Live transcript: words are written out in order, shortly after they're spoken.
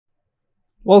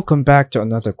Welcome back to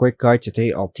another quick guide.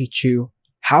 Today I'll teach you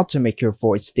how to make your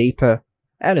voice deeper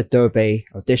and Adobe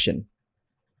Audition.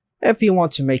 If you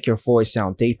want to make your voice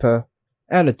sound deeper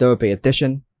and Adobe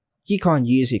Audition, you can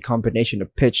use a combination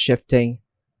of pitch shifting,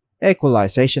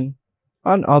 equalization,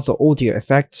 and other audio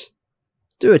effects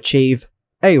to achieve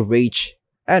a rich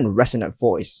and resonant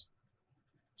voice.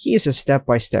 Here's a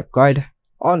step-by-step guide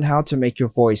on how to make your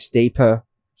voice deeper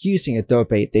using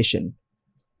Adobe Audition.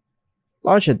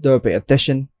 Launch Adobe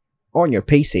Audition on your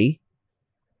PC.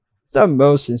 The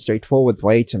most and straightforward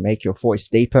way to make your voice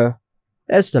deeper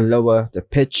is to lower the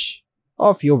pitch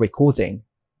of your recording.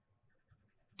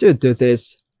 To do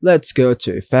this, let's go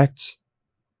to Effects,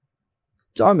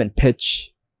 Diamond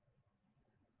Pitch,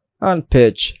 and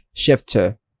Pitch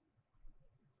Shifter.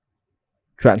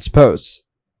 Transpose.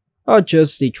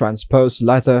 Adjust the transpose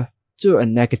ladder to a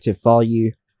negative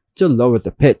value to lower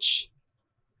the pitch.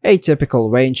 A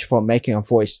typical range for making a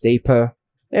voice deeper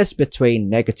is between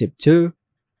 -2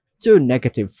 to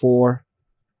 -4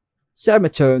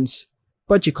 semitones,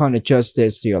 but you can adjust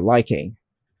this to your liking.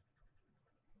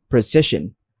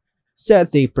 Precision. Set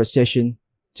the precision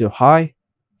to high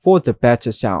for the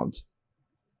better sound.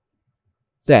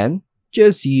 Then,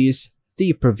 just use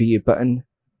the preview button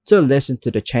to listen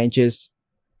to the changes.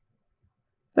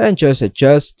 Then just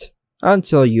adjust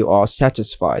until you are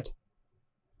satisfied.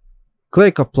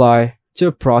 Click Apply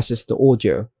to process the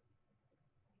audio.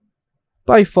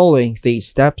 By following these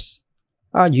steps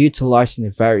and utilizing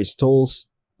the various tools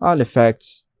and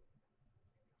effects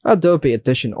Adobe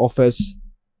Audition offers,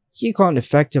 you can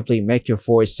effectively make your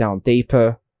voice sound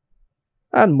deeper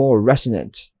and more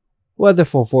resonant, whether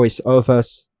for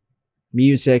voiceovers,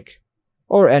 music,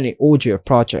 or any audio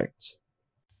project.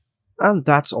 And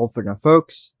that's all for now,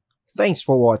 folks. Thanks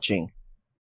for watching.